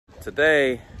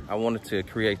Today I wanted to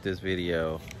create this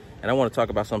video and I want to talk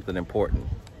about something important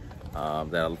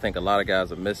that I think a lot of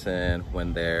guys are missing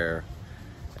when they're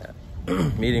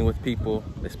meeting with people.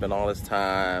 They spend all this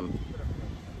time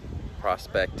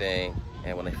prospecting,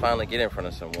 and when they finally get in front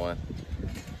of someone,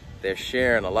 they're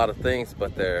sharing a lot of things,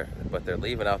 but they're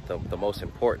leaving out the most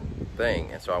important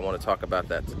thing. And so I want to talk about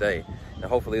that today, and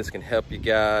hopefully this can help you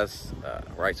guys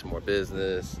write some more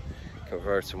business,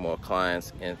 convert some more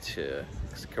prospects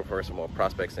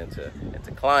into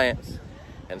clients.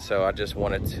 And so I just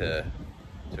wanted to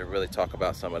really talk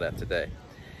about some of that today.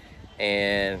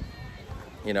 And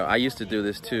you know, I used to do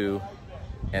this too,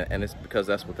 and it's because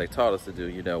that's what they taught us to do.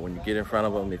 You know, when you get in front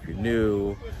of them, if you're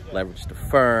new, leverage the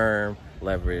firm,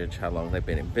 leverage how long they've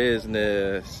been in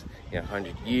business,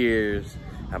 100 years,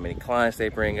 how many clients they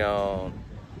bring on,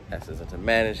 assets into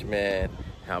management,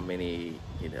 how many,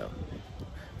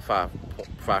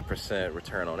 5%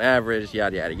 return on average,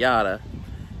 yada, yada, yada.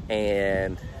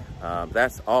 And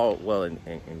that's all well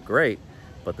and great,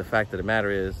 but the fact of the matter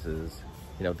is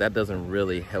that doesn't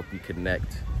really help you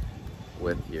connect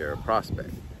with your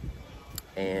prospect.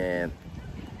 And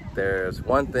there's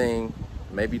one thing,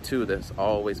 maybe two, that's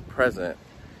always present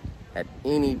at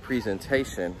any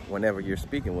presentation whenever you're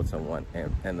speaking with someone.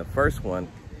 And the first one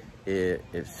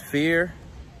is fear,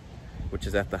 which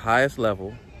is at the highest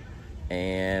level,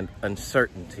 and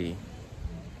uncertainty,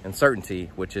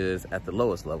 which is at the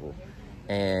lowest level.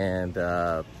 And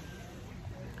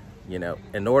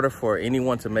in order for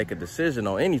anyone to make a decision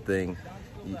on anything,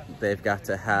 they've got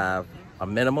to have a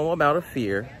minimum amount of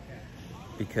fear,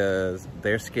 because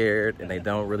they're scared and they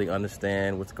don't really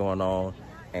understand what's going on,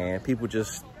 and people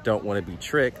just don't want to be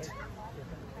tricked.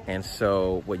 And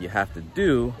so what you have to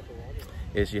do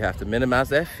is you have to minimize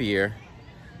that fear,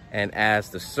 and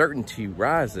as the certainty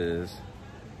rises,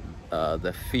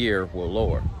 the fear will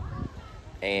lower.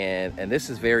 And this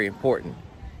is very important.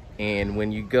 And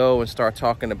when you go and start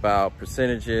talking about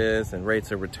percentages and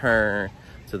rates of return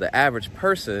to the average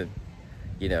person,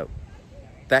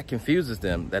 that confuses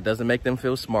them. That doesn't make them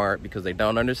feel smart because they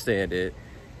don't understand it.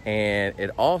 And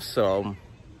it also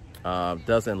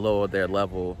doesn't lower their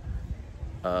level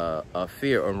of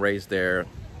fear or raise their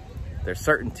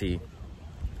certainty.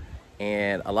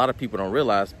 And a lot of people don't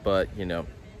realize, but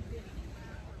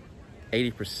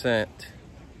 80%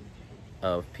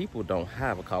 of people don't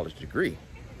have a college degree.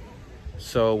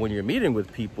 So when you're meeting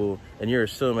with people and you're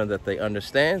assuming that they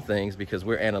understand things, because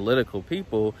we're analytical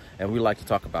people and we like to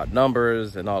talk about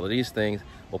numbers and all of these things,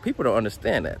 well, people don't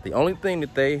understand that. The only thing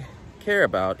that they care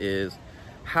about is,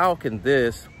 how can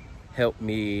this help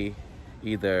me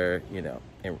either,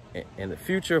 in the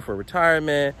future for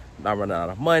retirement, not running out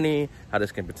of money, how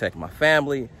this can protect my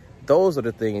family. Those are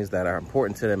the things that are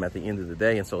important to them at the end of the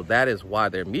day. And so that is why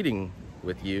they're meeting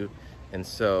with you. And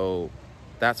so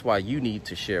that's why you need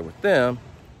to share with them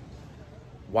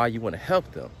why you want to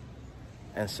help them.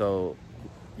 And so,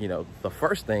 the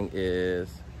first thing is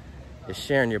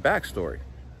sharing your backstory.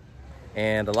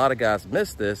 And a lot of guys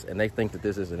miss this and they think that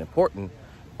this isn't important,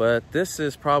 but this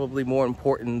is probably more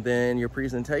important than your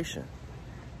presentation.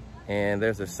 And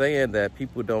there's a saying that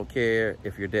people don't care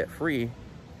if you're debt free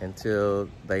until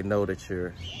they know that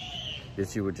you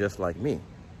were just like me.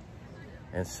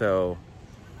 And so,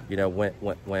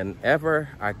 whenever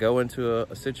I go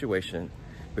into a situation,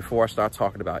 before I start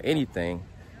talking about anything,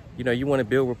 you want to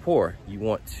build rapport. You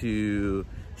want to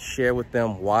share with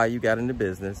them why you got into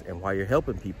business and why you're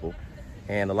helping people.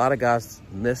 And a lot of guys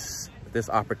miss this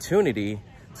opportunity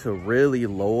to really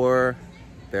lower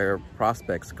their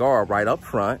prospect's guard right up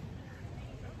front,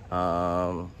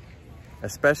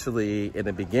 especially in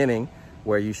the beginning,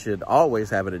 where you should always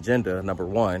have an agenda, number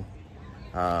one.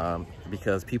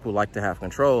 Because people like to have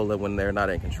control, and when they're not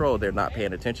in control, they're not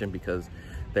paying attention because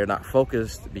they're not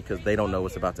focused, because they don't know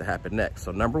what's about to happen next.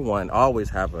 So number one, always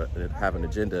have an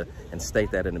agenda and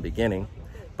state that in the beginning.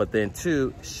 But then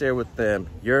two, share with them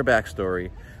your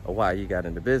backstory of why you got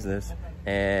into business.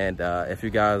 And if you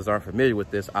guys aren't familiar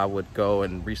with this, I would go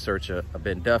and research a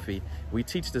Ben Duffy. We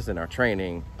teach this in our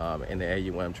training, in the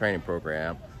AUM training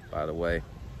program, by the way.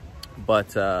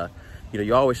 But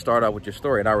you always start out with your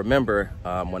story. And I remember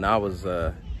when I was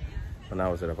an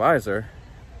advisor,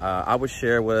 I would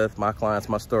share with my clients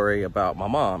my story about my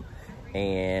mom.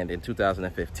 And in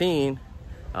 2015,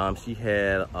 she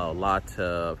had a lot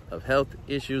of health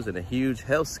issues and a huge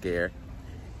health scare.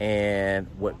 And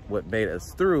what made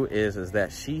us through is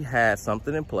that she had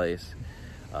something in place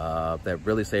that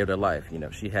really saved her life.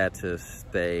 She had to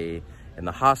stay in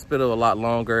the hospital a lot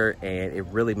longer, and it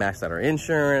really maxed out her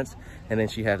insurance. And then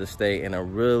she had to stay in a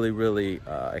really, really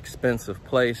expensive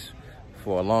place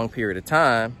for a long period of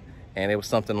time. And it was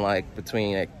something like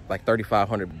between like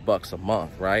 $3,500 a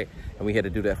month, right? And we had to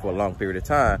do that for a long period of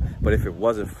time. But if it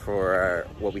wasn't for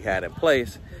what we had in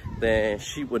place, then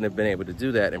she wouldn't have been able to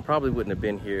do that and probably wouldn't have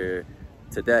been here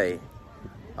today.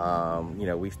 You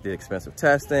know, we did expensive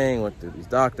testing, went through these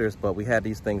doctors, but we had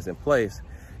these things in place.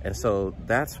 And so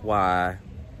that's why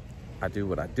I do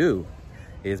what I do,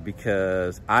 is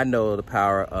because I know the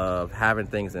power of having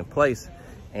things in place,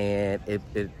 and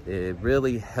it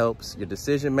really helps your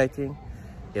decision making.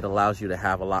 It allows you to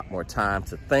have a lot more time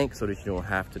to think so that you don't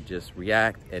have to just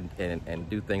react and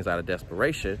do things out of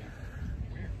desperation.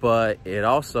 But it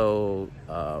also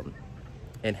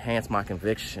enhanced my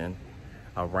conviction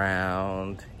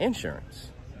around insurance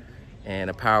and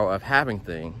the power of having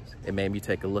things. It made me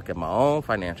take a look at my own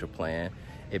financial plan.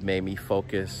 It made me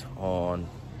focus on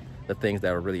the things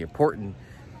that are really important,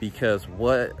 because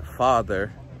what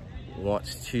father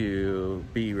wants to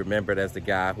be remembered as the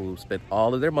guy who spent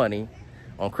all of their money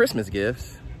on Christmas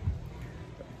gifts,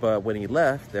 but when he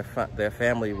left, their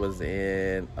family was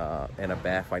in a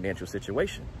bad financial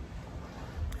situation.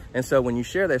 And so when you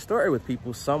share that story with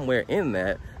people, somewhere in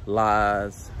that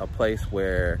lies a place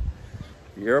where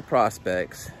your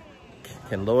prospects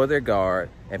can lower their guard,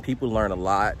 and people learn a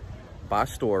lot by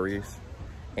stories,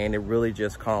 and it really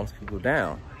just calms people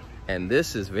down. And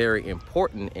this is very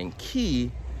important and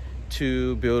key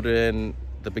to building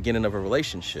the beginning of a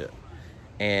relationship.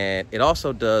 And it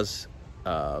also does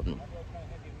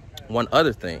one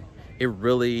other thing. It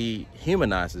really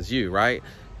humanizes you, right?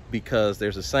 Because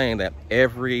there's a saying that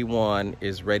everyone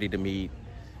is ready to meet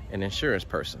an insurance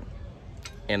person.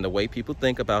 And the way people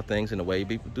think about things and the way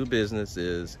people do business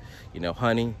is, you know,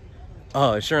 honey,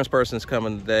 oh, insurance person's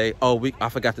coming today. Oh, I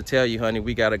forgot to tell you, honey,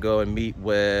 we got to go and meet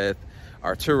with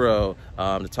Arturo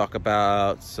to talk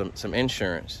about some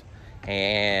insurance.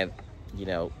 And, you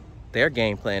know, their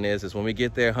game plan is when we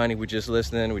get there, honey, we're just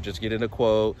listening. We just get in a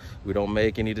quote. We don't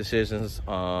make any decisions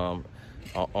on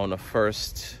the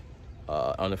first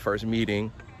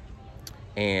meeting.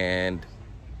 And,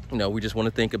 you know, we just want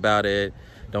to think about it.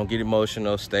 Don't get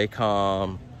emotional, stay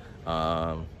calm.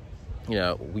 You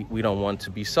know, we don't want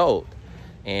to be sold.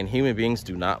 And human beings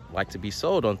do not like to be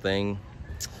sold on things.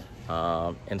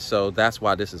 And so that's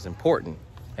why this is important.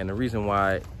 And the reason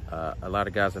why a lot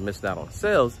of guys are missing out on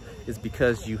sales is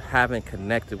because you haven't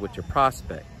connected with your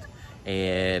prospect.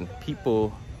 And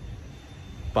people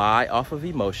buy off of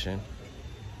emotion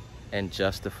and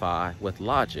justify with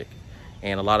logic.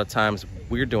 And a lot of times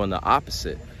we're doing the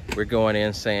opposite. We're going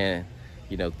in saying,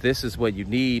 you know, this is what you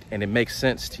need, and it makes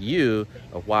sense to you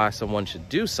of why someone should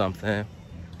do something,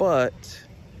 but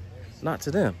not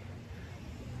to them,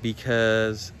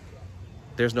 because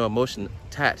there's no emotion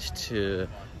attached to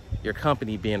your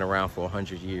company being around for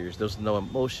 100 years. There's no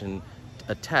emotion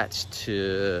attached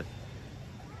to,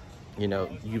 you know,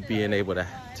 you being able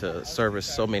to service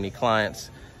so many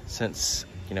clients since,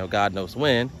 you know, God knows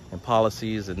when, and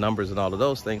policies and numbers and all of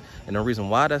those things. And the reason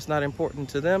why that's not important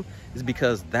to them is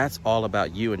because that's all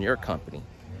about you and your company,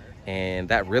 and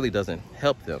that really doesn't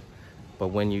help them. But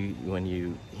when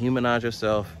you humanize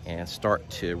yourself and start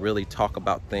to really talk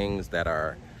about things that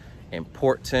are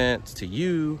important to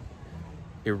you,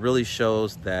 it really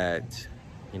shows that,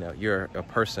 you know, you're a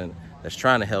person that's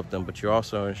trying to help them, but you're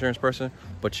also an insurance person,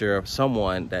 but you're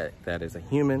someone that is a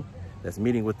human, that's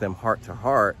meeting with them heart to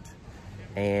heart.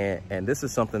 And this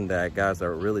is something that guys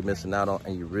are really missing out on,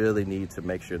 and you really need to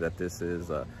make sure that this is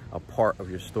a part of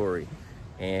your story.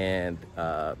 And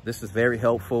this is very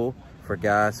helpful for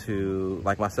guys who,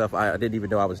 like myself, I didn't even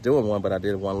know I was doing one, but I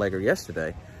did one later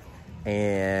yesterday.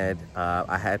 And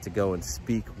I had to go and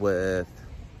speak with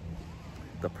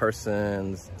the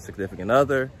person's significant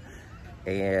other.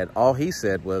 And all he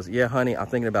said was, yeah, honey, I'm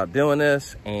thinking about doing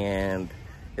this, and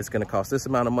it's gonna cost this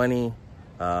amount of money.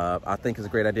 I think it's a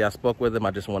great idea. I spoke with him.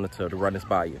 I just wanted to run this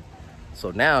by you.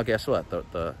 So now, guess what?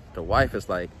 The wife is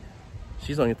like,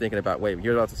 she's only thinking about, wait,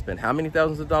 you're about to spend how many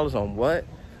thousands of dollars on what?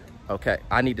 Okay,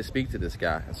 I need to speak to this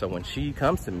guy. And so when she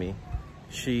comes to me,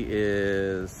 she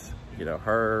is, you know,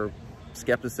 her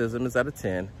skepticism is at a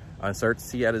 10,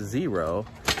 uncertainty at a 0.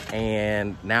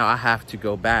 And now I have to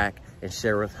go back and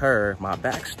share with her my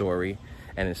backstory.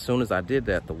 And as soon as I did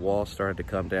that, the walls started to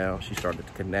come down. She started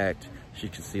to connect. She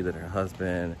could see that her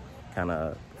husband kind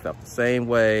of felt the same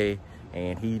way,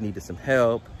 and he needed some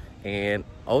help. And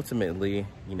ultimately,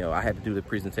 you know, I had to do the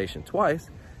presentation twice,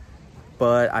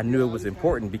 but I knew it was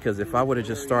important, because if I would have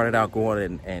just started out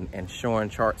going and showing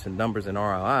charts and numbers and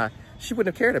ROI, she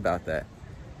wouldn't have cared about that.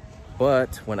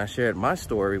 But when I shared my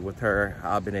story with her,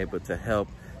 I've been able to help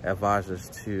advisors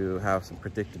to have some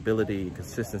predictability and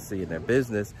consistency in their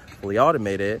business, fully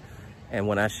automated. And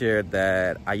when I shared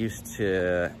that I used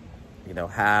to, you know,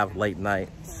 have late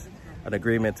nights, an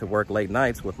agreement to work late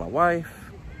nights with my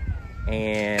wife,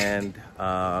 and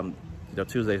you know,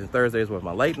 Tuesdays and Thursdays were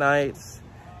my late nights.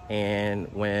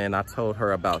 And when I told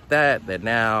her about that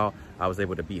now I was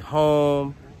able to be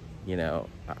home, you know,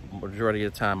 majority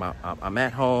of the time I'm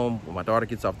at home. When my daughter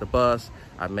gets off the bus,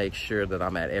 I make sure that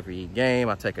I'm at every game.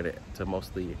 I take her to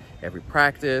mostly every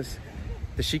practice.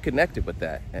 That she connected with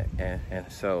that.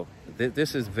 And so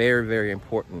this is very, very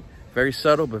important. Very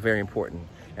subtle, but very important.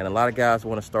 And a lot of guys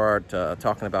want to start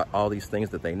talking about all these things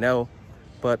that they know,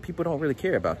 but people don't really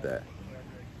care about that.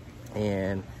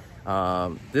 And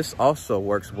this also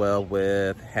works well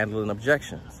with handling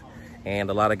objections. And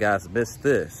a lot of guys miss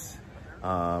this.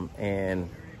 And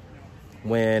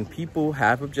when people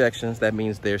have objections, that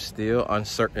means they're still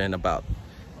uncertain about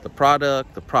the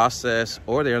product, the process,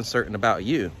 or they're uncertain about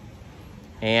you.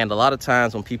 And a lot of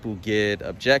times when people get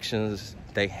objections,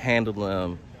 they handle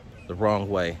them the wrong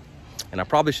way. And I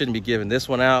probably shouldn't be giving this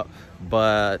one out,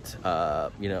 but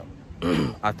you know,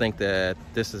 I think that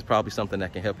this is probably something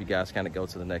that can help you guys kind of go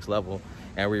to the next level.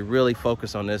 And we really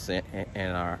focus on this in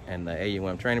the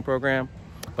AUM training program,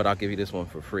 but I'll give you this one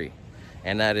for free.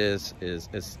 And that is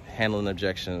handling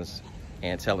objections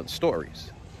and telling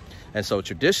stories. And so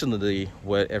traditionally,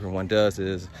 what everyone does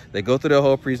is they go through the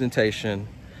whole presentation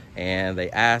and they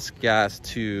ask guys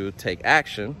to take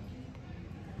action.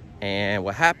 And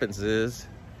what happens is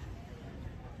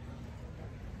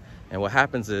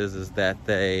that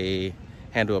they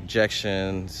handle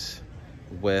objections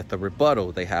with a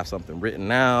rebuttal. They have something written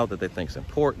out that they think is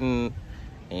important,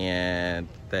 and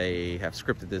they have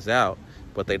scripted this out,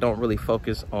 but they don't really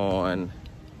focus on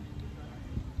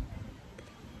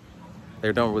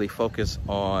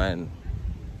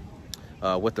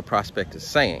what the prospect is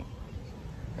saying.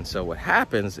 And so what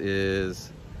happens is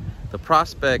the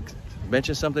prospect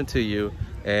mentions something to you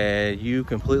and you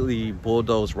completely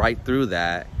bulldoze right through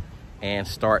that and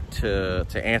start to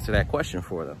answer that question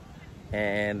for them.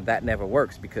 And that never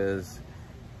works because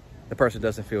the person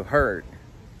doesn't feel heard.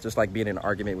 Just like being in an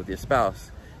argument with your spouse.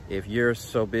 If you're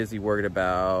so busy worried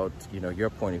about, you know, your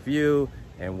point of view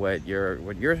and what your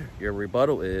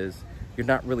rebuttal is, you're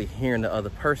not really hearing the other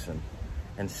person.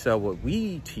 And so what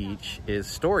we teach is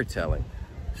storytelling.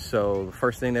 So the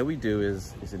first thing that we do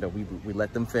is you know, we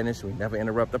let them finish. We never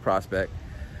interrupt the prospect,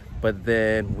 but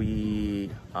then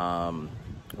we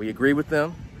agree with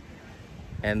them,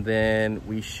 and then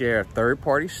we share a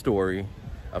third-party story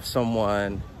of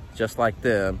someone just like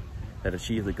them that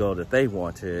achieved the goal that they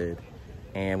wanted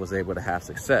and was able to have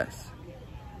success.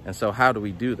 And so how do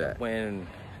we do that?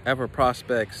 Whenever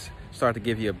prospects start to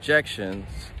give you objections,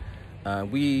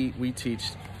 we teach,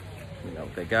 you know,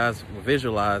 that guys will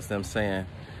visualize them saying,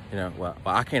 you know, well,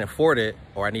 I can't afford it,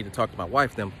 or I need to talk to my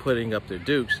wife, them putting up their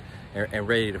dukes and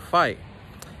ready to fight.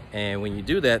 And when you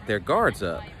do that, their guard's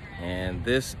up. And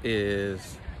this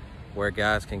is where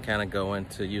guys can kind of go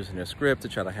into using their script to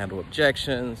try to handle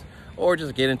objections or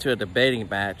just get into a debating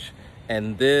match.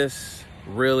 And this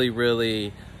really,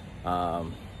 really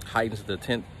heightens the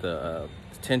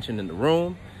tension in the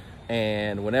room.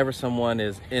 And whenever someone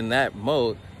is in that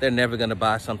mode, they're never going to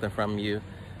buy something from you,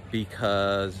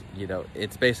 because, you know,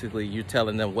 it's basically you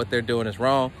telling them what they're doing is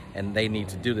wrong and they need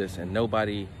to do this, and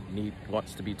nobody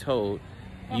wants to be told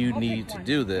you need to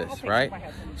do this, right?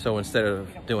 So instead of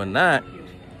doing that,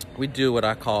 we do what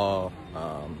I call,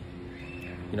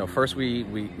 you know, first we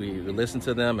listen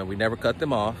to them and we never cut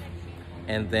them off,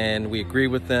 and then we agree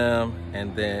with them,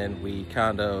 and then we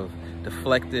kind of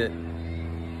deflect it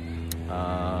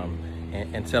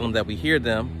and tell them that we hear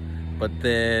them. But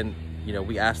then, you know,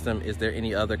 we ask them, is there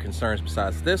any other concerns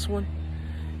besides this one?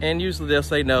 And usually they'll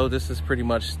say no, this is pretty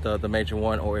much the major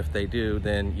one. Or if they do,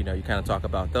 then, you know, you kind of talk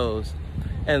about those.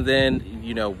 And then,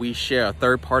 you know, we share a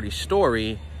third-party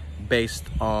story based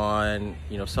on,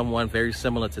 you know, someone very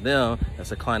similar to them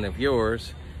that's a client of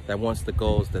yours that wants the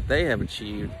goals that they have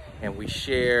achieved, and we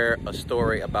share a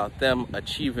story about them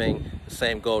achieving the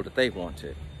same goal that they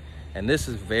wanted. And this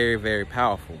is very, very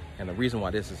powerful. And the reason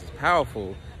why this is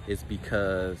powerful is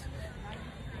because,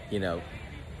 you know,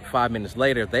 5 minutes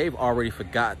later, they've already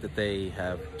forgot that they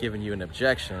have given you an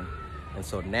objection. And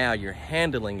so now you're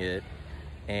handling it.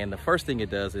 And the first thing it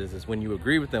does is when you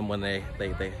agree with them, when they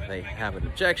have an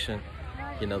objection,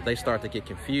 you know, they start to get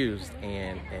confused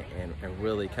and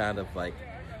really kind of like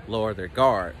lower their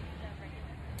guard.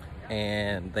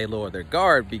 And they lower their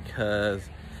guard because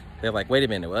they're like, wait a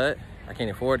minute, what? I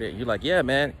can't afford it. You're like, yeah,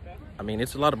 man. I mean,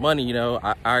 it's a lot of money, you know.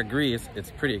 I agree,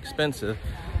 it's pretty expensive.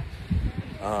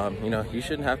 You know, you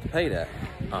shouldn't have to pay that.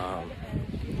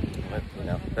 But, you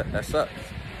know, that sucks.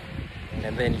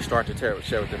 And then you start to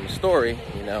share with them the story,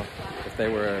 you know, if they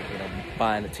were, you know,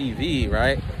 buying a TV,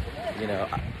 right? You know,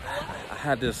 I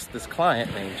had this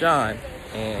client named John,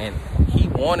 and he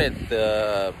wanted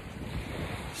the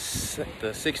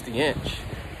 60-inch,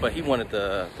 but he wanted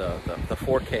the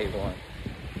 4K one,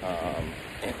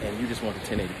 and you just want the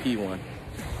 1080p one.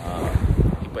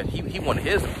 But he wanted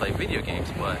his to play video games,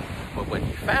 but what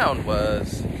he found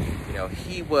was, you know,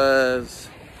 he was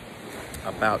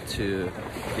about to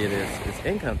get his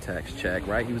income tax check,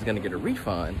 right? He was going to get a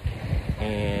refund,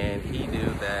 and he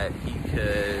knew that he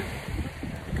could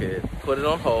put it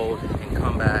on hold and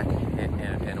come back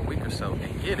in a week or so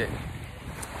and get it.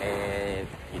 And,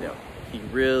 you know, he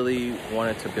really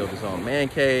wanted to build his own man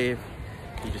cave.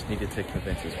 He just needed to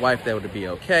convince his wife that it would be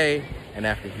okay. And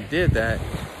after he did that,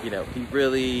 you know, he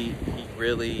really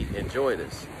enjoyed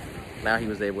this. Now he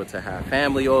was able to have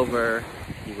family over.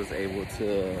 He was able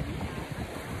to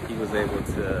you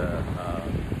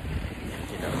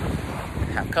know,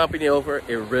 have company over.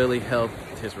 It really helped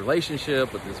his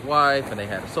relationship with his wife, and they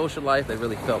had a social life. They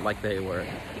really felt like they were,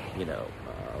 you know,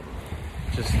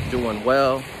 just doing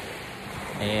well.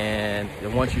 And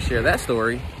once you share that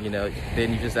story, you know,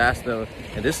 then you just ask them,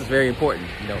 and this is very important,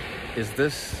 you know, is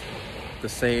this the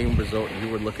same result you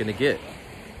were looking to get?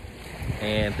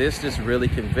 And this just really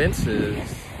convinces,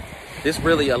 this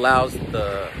really allows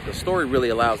the story really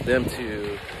allows them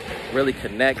to really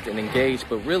connect and engage,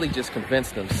 but really just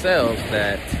convince themselves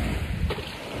that,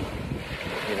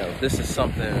 you know, this is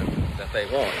something that they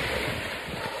want.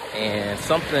 And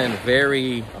something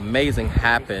very amazing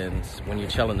happens when you're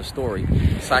telling the story.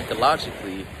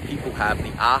 Psychologically, people have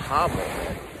the aha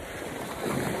moment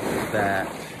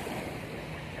that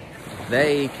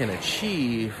they can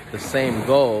achieve the same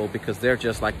goal because they're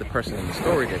just like the person in the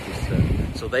story that you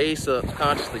said. So they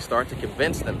subconsciously start to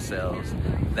convince themselves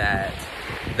that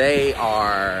they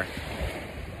are,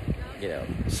 you know,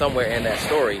 somewhere in that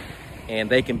story, and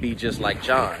they can be just like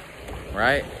John,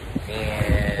 right?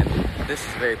 And this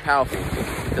is very powerful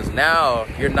because now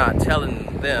you're not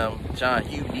telling them, John,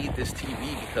 you need this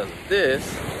TV because of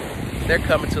this. They're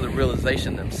coming to the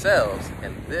realization themselves,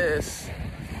 and this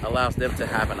allows them to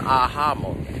have an aha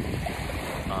moment.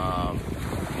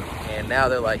 And now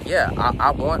they're like, yeah, I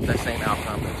want that same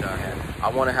outcome that John had. I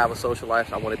want to have a social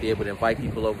life. I want to be able to invite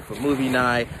people over for movie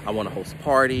night. I want to host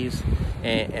parties.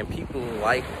 And people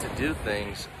like to do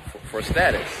things for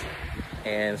status.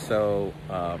 And so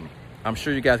I'm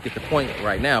sure you guys get the point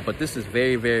right now, but this is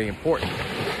very, very important.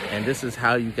 And this is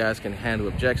how you guys can handle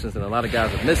objections. And a lot of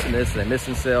guys are missing this. They're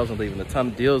missing sales and leaving a ton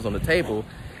of deals on the table.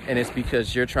 And it's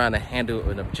because you're trying to handle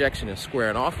an objection and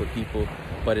squaring off with people.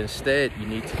 But instead, you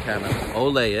need to kind of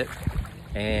olay it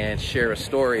and share a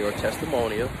story or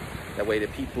testimonial. That way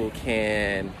that people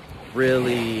can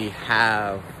really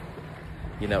have,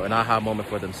 you know, an aha moment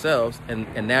for themselves.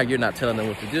 And now you're not telling them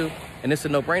what to do. And it's a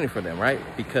no-brainer for them, right?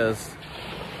 Because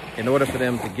in order for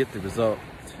them to get the result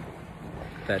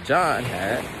that John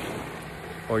had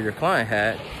or your client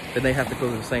had, then they have to go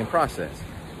through the same process.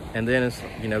 And then it's,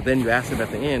 you know, then you ask them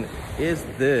at the end,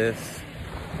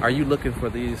 are you looking for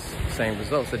these same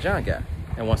results that John got?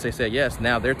 And once they say yes,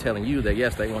 now they're telling you that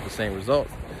yes, they want the same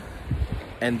results.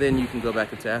 And then you can go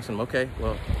back and ask them, okay,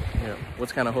 well, you know,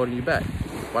 what's kind of holding you back?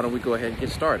 Why don't we go ahead and get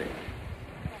started?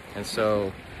 And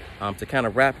so to kind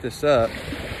of wrap this up,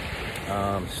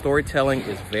 storytelling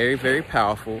is very, very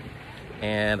powerful.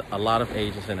 And a lot of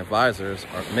agents and advisors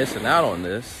are missing out on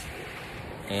this.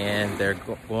 And they're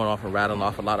going off and rattling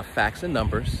off a lot of facts and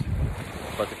numbers.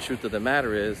 But the truth of the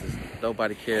matter is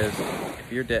nobody cares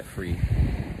if you're debt-free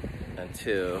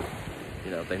until,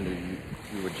 you know, they knew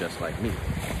you were just like me.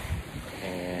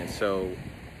 And so,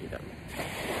 you know,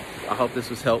 I hope this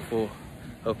was helpful.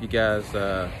 Hope you guys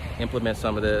implement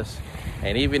some of this.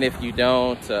 And even if you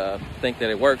don't think that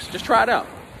it works, just try it out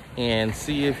and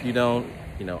see if you don't,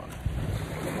 you know,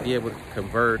 be able to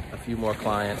convert a few more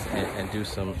clients and do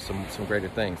some greater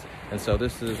things. And so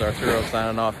this is Arturo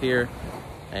signing off here,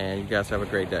 and you guys have a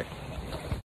great day.